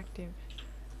 Filter active.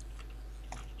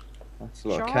 That's a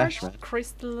lot of cash, Charged man.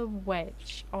 crystal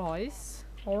wedge. Ice.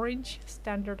 Orange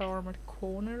standard armored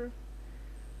corner.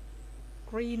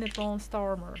 Green advanced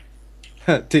armor.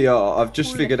 DR, I've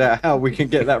just Who the figured heck out how we can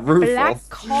get that roof Black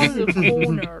off. hole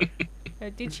corner.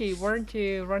 Digi, weren't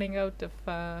you running out of?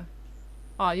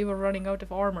 You were running out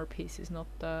of armor pieces, not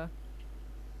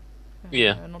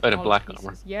Yeah, not out of hull black pieces.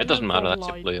 armor. Yellow It doesn't matter, that's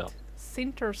light, simply up.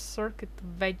 Sinter circuit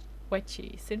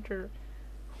wedgie. Sinter.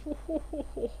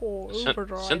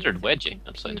 Overdrive. Centered wedgie.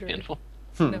 That sounds computer. painful.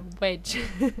 No, wedge.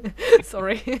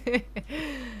 Sorry.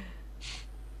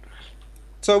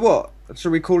 So what?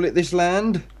 Should we call it this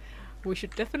land? We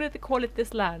should definitely call it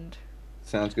this land.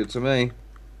 Sounds good to me.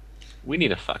 We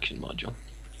need a faction module.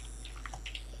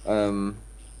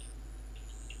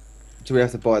 Do we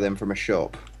have to buy them from a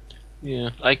shop?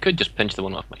 Yeah, I could just pinch the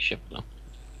one off my ship though.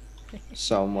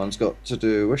 Someone's got to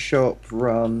do a shop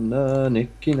run,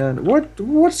 Nicky.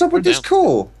 What's up with this down.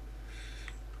 core?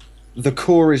 The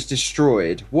core is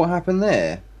destroyed. What happened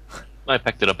there? I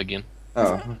picked it up again.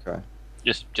 Oh, okay.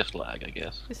 Just lag, I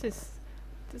guess.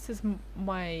 This is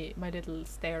my little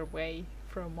stairway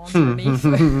from underneath.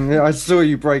 Yeah, I saw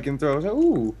you breaking through. I was like,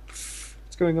 ooh,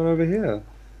 what's going on over here?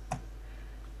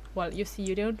 Well, you see,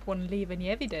 you don't want to leave any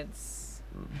evidence.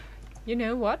 You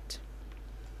know what?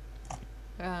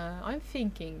 I'm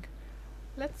thinking,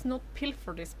 let's not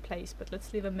pilfer this place, but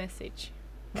let's leave a message.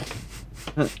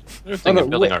 We're thinking of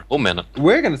building our home in it.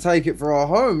 We're going to take it for our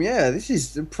home, yeah. This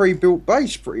is a pre-built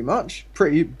base, pretty much.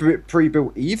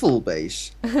 Pre-built evil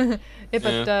base. Yeah,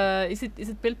 but is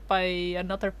it built by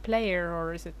another player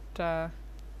or is it?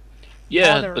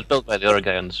 Yeah, Other- it was built by the other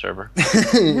guy on the server.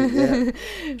 Yeah.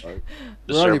 The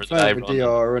We're only server that I playing for run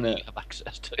DR, and innit? you have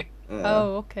access to. Yeah.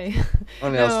 Oh, okay.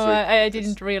 Only No, us three I players.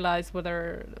 didn't realize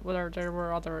whether there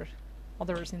were others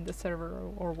in the server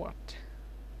or what.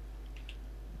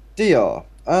 DR,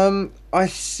 I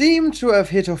seem to have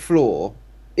hit a flaw.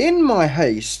 In my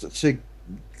haste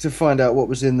to find out what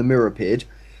was in the mirror pit,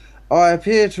 I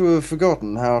appear to have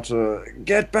forgotten how to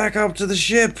get back up to the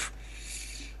ship.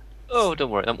 Oh,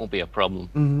 don't worry, that won't be a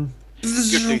problem.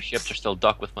 Your two ships are still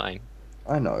docked with mine,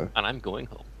 I know. and I'm going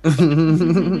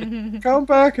home. Come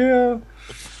back here.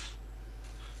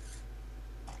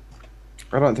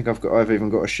 I don't think I've even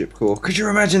got a ship core. Could you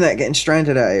imagine that getting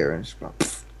stranded out here and just like,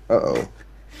 uh-oh.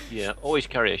 Yeah, always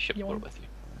carry a ship core Yawn. with you.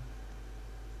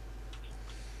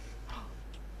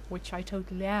 Which I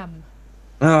totally am.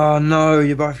 Oh no,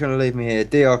 you're both going to leave me here.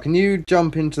 DR, can you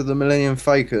jump into the Millennium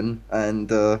Falcon and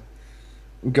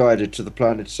guide it to the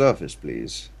planet's surface,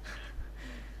 please?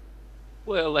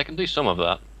 Well, I can do some of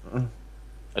that.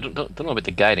 I don't know about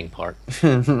the guiding part.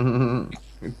 Throw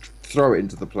it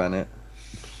into the planet.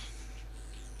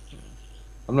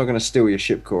 I'm not going to steal your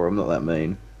ship core, I'm not that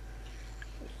mean.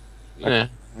 Yeah.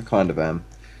 I kind of am.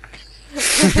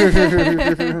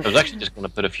 I was actually just going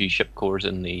to put a few ship cores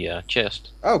in the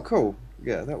chest. Oh, cool.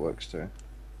 Yeah, that works too.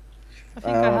 I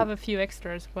think I have a few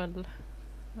extra as well.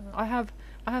 I have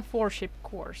 4 ship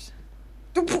cores.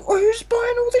 Who's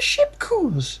buying all the ship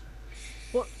cores?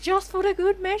 Well, just for the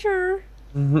good measure.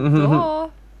 Duh.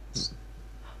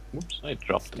 Whoops, I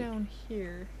dropped It's them. down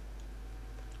here.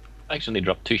 I accidentally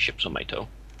dropped 2 ships on my toe.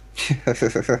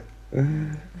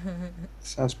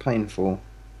 Sounds painful.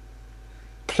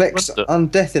 Plex What the-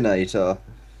 undetonator.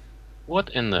 What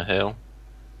in the hell?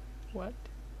 What?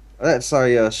 That's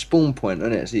a spawn point,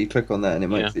 isn't it? So you click on that and it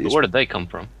Yeah, makes but it. where did they come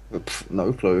from?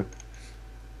 No clue.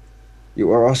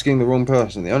 You are asking the wrong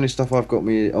person. The only stuff I've got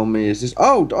on me is this.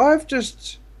 Oh, I've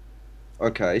just.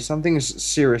 Okay, something's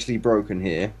seriously broken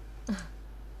here.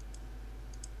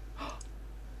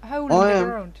 A hole in I the am-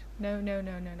 ground. No.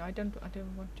 I don't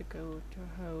want to go to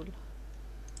a hole.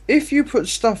 If you put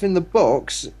stuff in the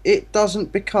box, it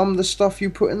doesn't become the stuff you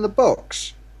put in the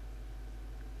box.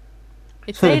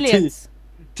 It's aliens.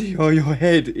 DR, your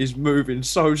head is moving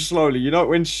so slowly. You know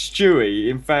when Stewie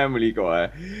in Family Guy,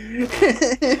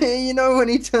 you know when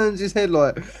he turns his head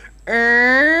like,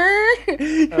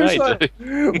 it's like,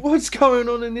 what's going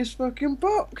on in this fucking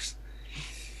box?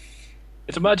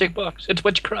 It's a magic box. It's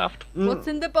witchcraft. What's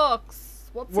in the box?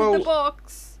 What's in Well- the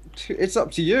box? It's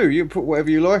up to you. You put whatever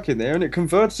you like in there, and it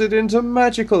converts it into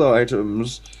magical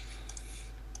items.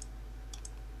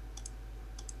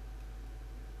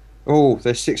 Oh,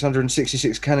 there's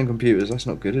 666 cannon computers. That's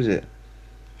not good, is it?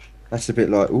 That's a bit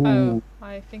like, ooh. Oh,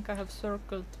 I think I have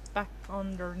circled back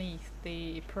underneath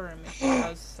the pyramid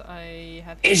because I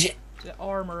have Is hit the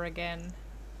armor again.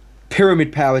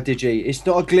 Pyramid power, Digi. It's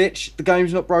not a glitch. The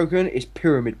game's not broken. It's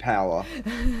pyramid power.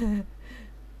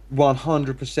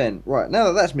 100%. Right, now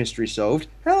that that's mystery solved,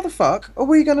 how the fuck are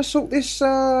we going to sort this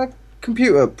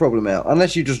computer problem out?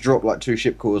 Unless you just drop like 2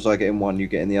 ship cores, I get in one, you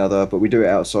get in the other, but we do it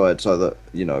outside so that,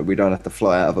 you know, we don't have to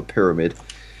fly out of a pyramid.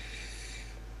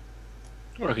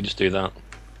 Or I could just do that.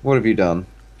 What have you done?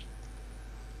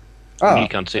 Ah, You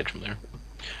can't see it from there.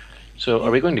 So,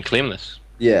 are we going to claim this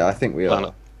yeah, I think we planet?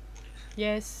 are.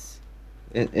 Yes.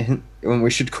 And we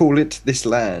should call it this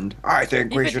land. I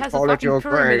think If we it should has a call it fucking your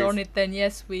pyramid grave. on it, then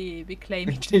yes, we claim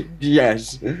it.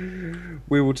 Yes.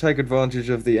 We will take advantage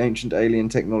of the ancient alien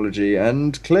technology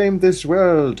and claim this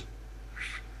world.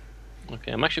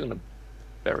 Okay, I'm actually going to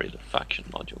bury the faction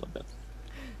module a bit.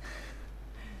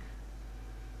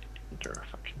 There are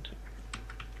factions here.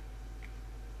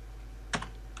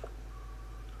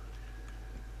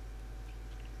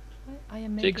 I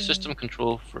am Take making. system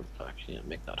control for faction. Yeah,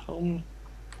 make that home.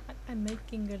 I'm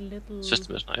making a little.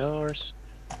 System is now ours.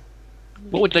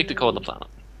 What would you like to call the planet?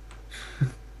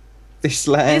 This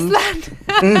land.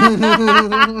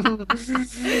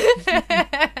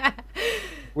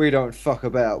 We don't fuck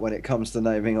about when it comes to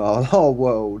naming our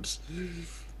worlds.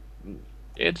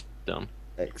 It's done.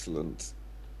 Excellent.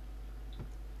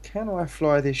 Can I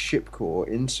fly this ship core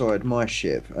inside my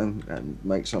ship and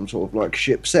make some sort of like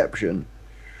shipception?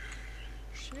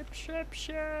 Ship.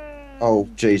 Oh,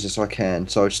 Jesus, I can.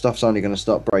 So stuff's only going to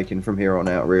start breaking from here on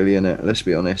out, really, innit? Let's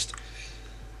be honest.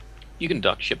 You can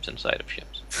dock ships inside of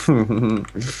ships.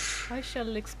 I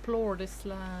shall explore this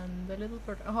land a little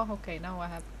further. Oh, okay. Now I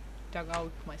have dug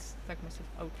myself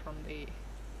out from the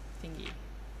thingy.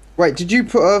 Wait, did you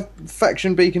put a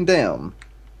faction beacon down?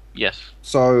 Yes.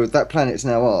 So that planet's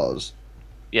now ours.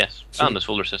 Yes. So- And the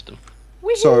solar system.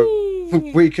 So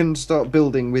Whee! we can start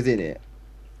building within it.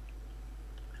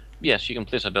 Yes, you can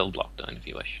place a build block down if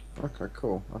you wish. Okay,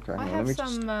 cool. Okay, I well, have let me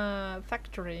just... some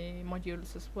factory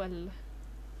modules as well.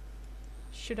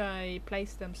 Should I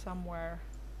place them somewhere?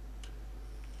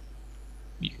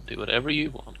 You can do whatever you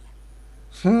want.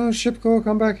 Oh, ship core,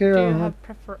 come back here. Do you have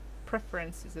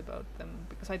preferences about them?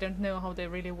 Because I don't know how they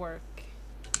really work.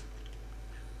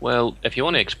 Well, if you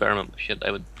want to experiment with shit, I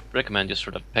would recommend just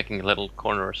sort of picking a little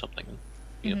corner or something and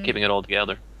you know, keeping it all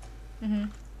together.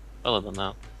 Other than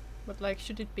that, But like,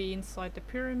 should it be inside the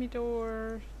pyramid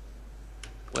or?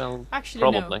 well, Actually,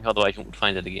 probably. Otherwise, you won't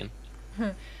find it again.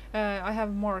 no. I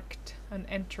have marked an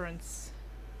entrance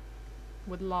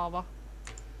with lava.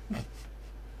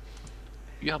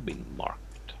 You have been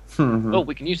marked. Mhm. Oh,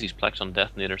 we can use these Plexon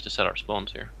detonators to set our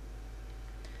spawns here.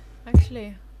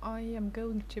 Actually, I am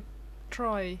going to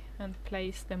try and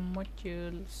place the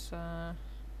modules.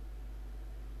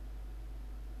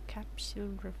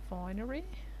 Capsule refinery,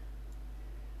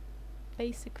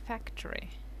 basic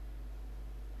factory,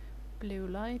 blue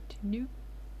light, noob,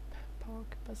 power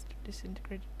capacitor,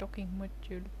 disintegrated docking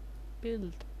module,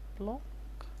 build block,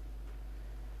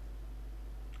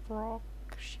 rock,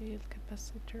 shield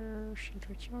capacitor, shield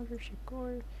recharger, ship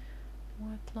core,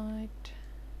 white light.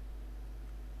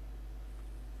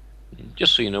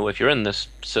 Just so you know, if you're in this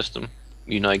system,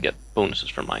 you now get bonuses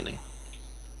for mining.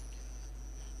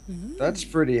 That's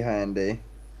pretty handy.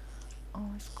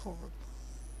 Oh, it's cool.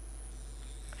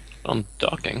 On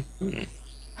docking.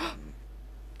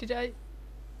 Did I?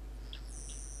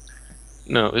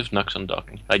 No, it's Nux on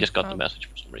docking. I just got the Oh. message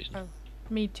for some reason. Oh,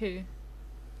 me too.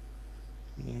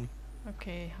 Mm.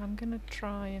 Okay, I'm gonna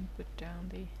try and put down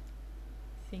the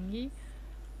thingy.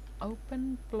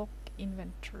 Open block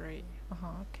inventory.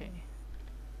 Okay.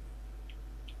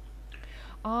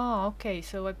 Ah, okay,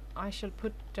 so I shall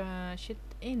put shit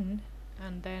in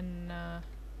and then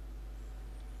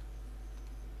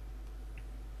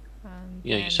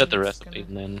Yeah, you set the it's recipe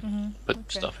and then put okay.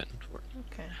 stuff in for it.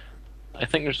 Okay. I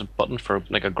think there's a button for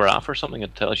like a graph or something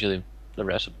that tells you the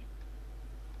recipe.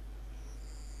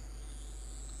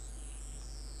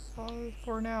 Well,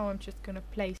 for now I'm just gonna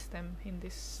place them in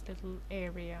this little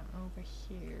area over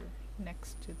here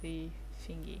next to the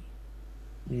thingy.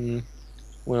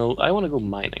 Well, I want to go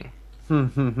mining.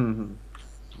 And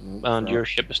Right. your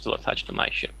ship is still attached to my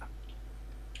ship.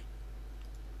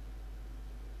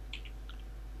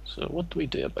 So what do we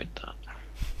do about that?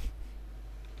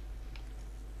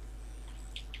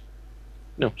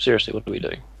 No, seriously, what do we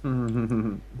do?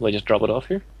 Will I just drop it off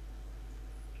here?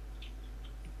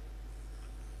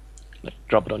 Like,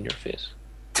 drop it on your face.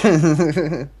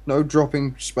 No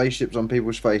dropping spaceships on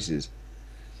people's faces.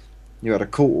 You had a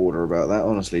court order about that,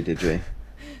 honestly, did you?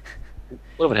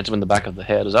 What if it hits him in the back of the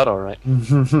head? Is that alright?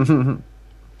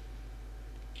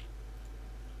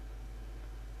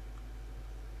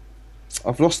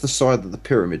 I've lost the side that the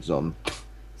pyramid's on.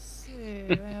 So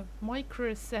I have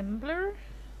microassembler,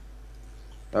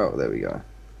 Oh, there we go.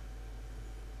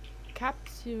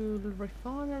 capsule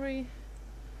refinery,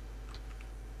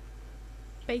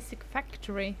 basic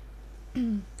factory.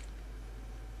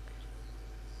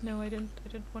 No, I don't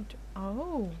want to.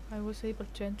 Oh, I was able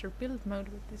to enter build mode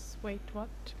with this. Wait, what?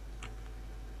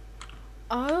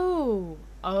 Oh,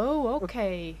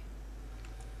 okay.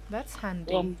 That's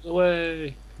handy. Bombs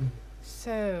away.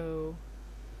 So,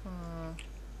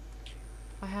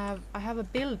 I have a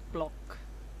build block.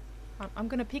 I'm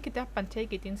gonna pick it up and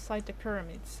take it inside the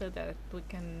pyramid so that we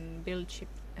can build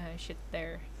shit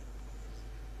there.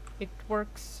 It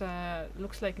works.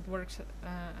 Looks like it works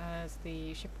as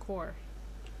the ship core.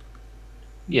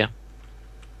 Yeah.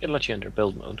 It'll let you enter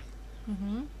build mode.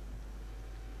 Mm-hmm.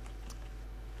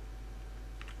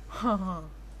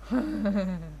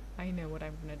 I know what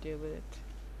I'm gonna do with it.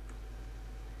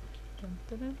 Dun,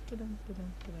 dun, dun, dun, dun,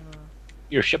 dun, dun, dun.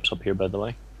 Your ship's up here, by the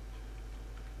way.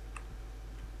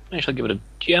 I shall give it a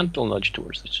gentle nudge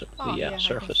towards the Oh, yeah, I can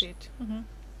surface. see it.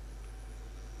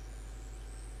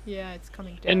 Yeah, it's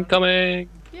coming down. Incoming!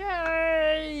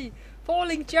 Yay!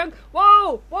 Falling junk!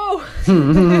 Whoa! Whoa!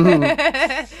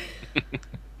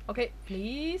 Okay,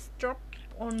 please drop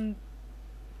on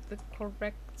the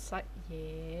correct side.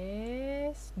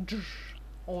 Yes.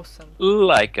 Awesome.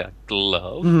 Like a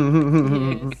glove.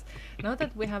 Yes. Now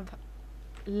that we have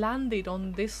landed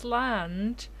on this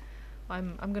land,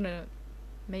 I'm gonna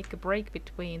make a break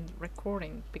between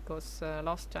recording because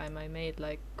last time I made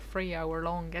like 3-hour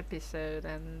long episode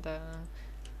and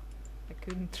I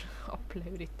couldn't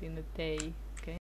upload it in a day.